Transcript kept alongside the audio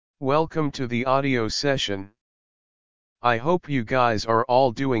Welcome to the audio session. I hope you guys are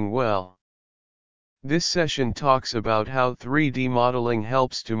all doing well. This session talks about how 3D modeling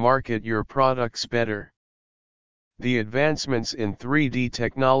helps to market your products better. The advancements in 3D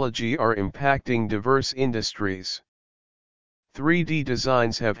technology are impacting diverse industries. 3D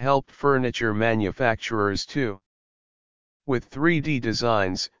designs have helped furniture manufacturers too. With 3D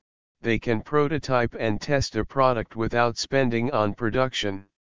designs, they can prototype and test a product without spending on production.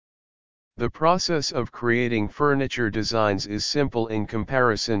 The process of creating furniture designs is simple in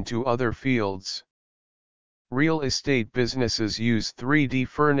comparison to other fields. Real estate businesses use 3D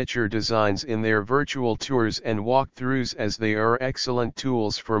furniture designs in their virtual tours and walkthroughs as they are excellent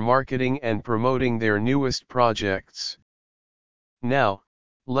tools for marketing and promoting their newest projects. Now,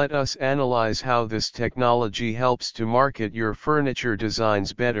 let us analyze how this technology helps to market your furniture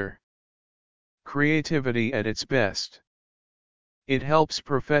designs better. Creativity at its best. It helps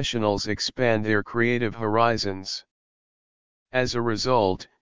professionals expand their creative horizons. As a result,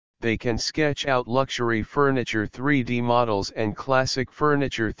 they can sketch out luxury furniture 3D models and classic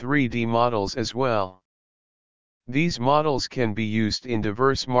furniture 3D models as well. These models can be used in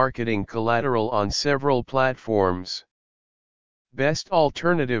diverse marketing collateral on several platforms. Best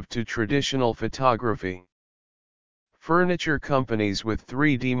alternative to traditional photography. Furniture companies with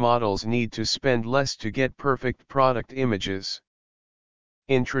 3D models need to spend less to get perfect product images.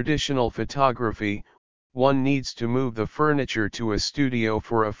 In traditional photography, one needs to move the furniture to a studio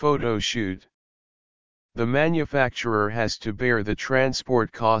for a photo shoot. The manufacturer has to bear the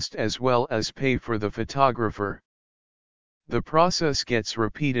transport cost as well as pay for the photographer. The process gets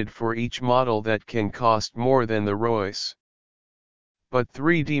repeated for each model that can cost more than the ROIs. But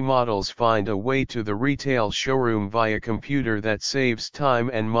 3D models find a way to the retail showroom via computer that saves time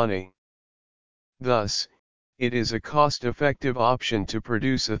and money. Thus, it is a cost-effective option to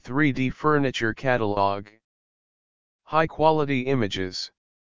produce a 3D furniture catalog. High-quality images.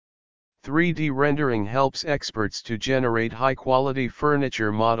 3D rendering helps experts to generate high-quality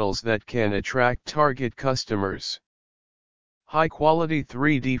furniture models that can attract target customers. High-quality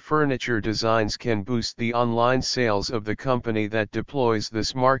 3D furniture designs can boost the online sales of the company that deploys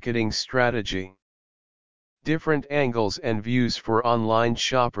this marketing strategy. Different angles and views for online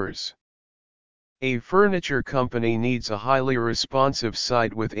shoppers. A furniture company needs a highly responsive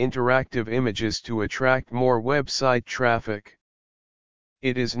site with interactive images to attract more website traffic.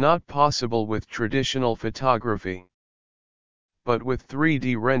 It is not possible with traditional photography. But with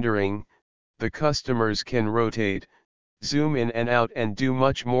 3D rendering, the customers can rotate, zoom in and out and do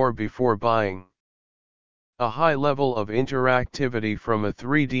much more before buying. A high level of interactivity from a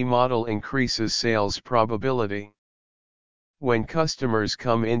 3D model increases sales probability. When customers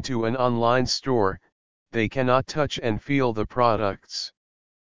come into an online store, they cannot touch and feel the products.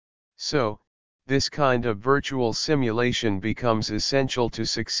 So, this kind of virtual simulation becomes essential to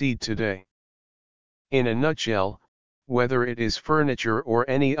succeed today. In a nutshell, whether it is furniture or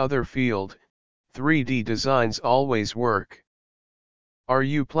any other field, 3D designs always work. Are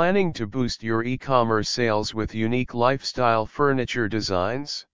you planning to boost your e-commerce sales with unique lifestyle furniture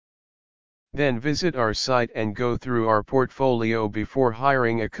designs? Then visit our site and go through our portfolio before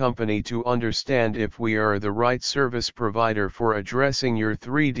hiring a company to understand if we are the right service provider for addressing your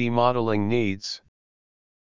 3D modeling needs.